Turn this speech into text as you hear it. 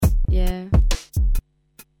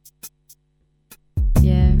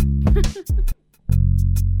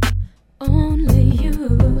Only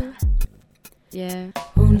you, yeah.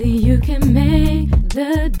 Only you can make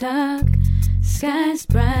the dark skies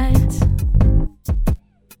bright.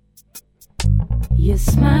 You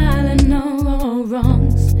smile and all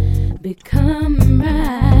wrongs become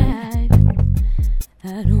right.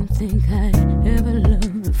 I don't think I'd ever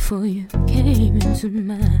love before you came into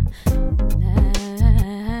my life.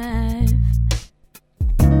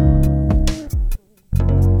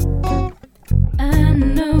 I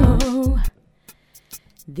know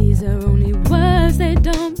these are only words, they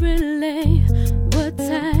don't relay what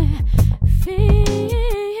I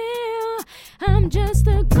feel. I'm just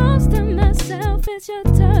a ghost of myself. It's your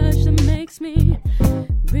touch that makes me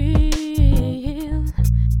real,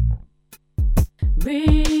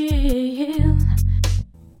 real.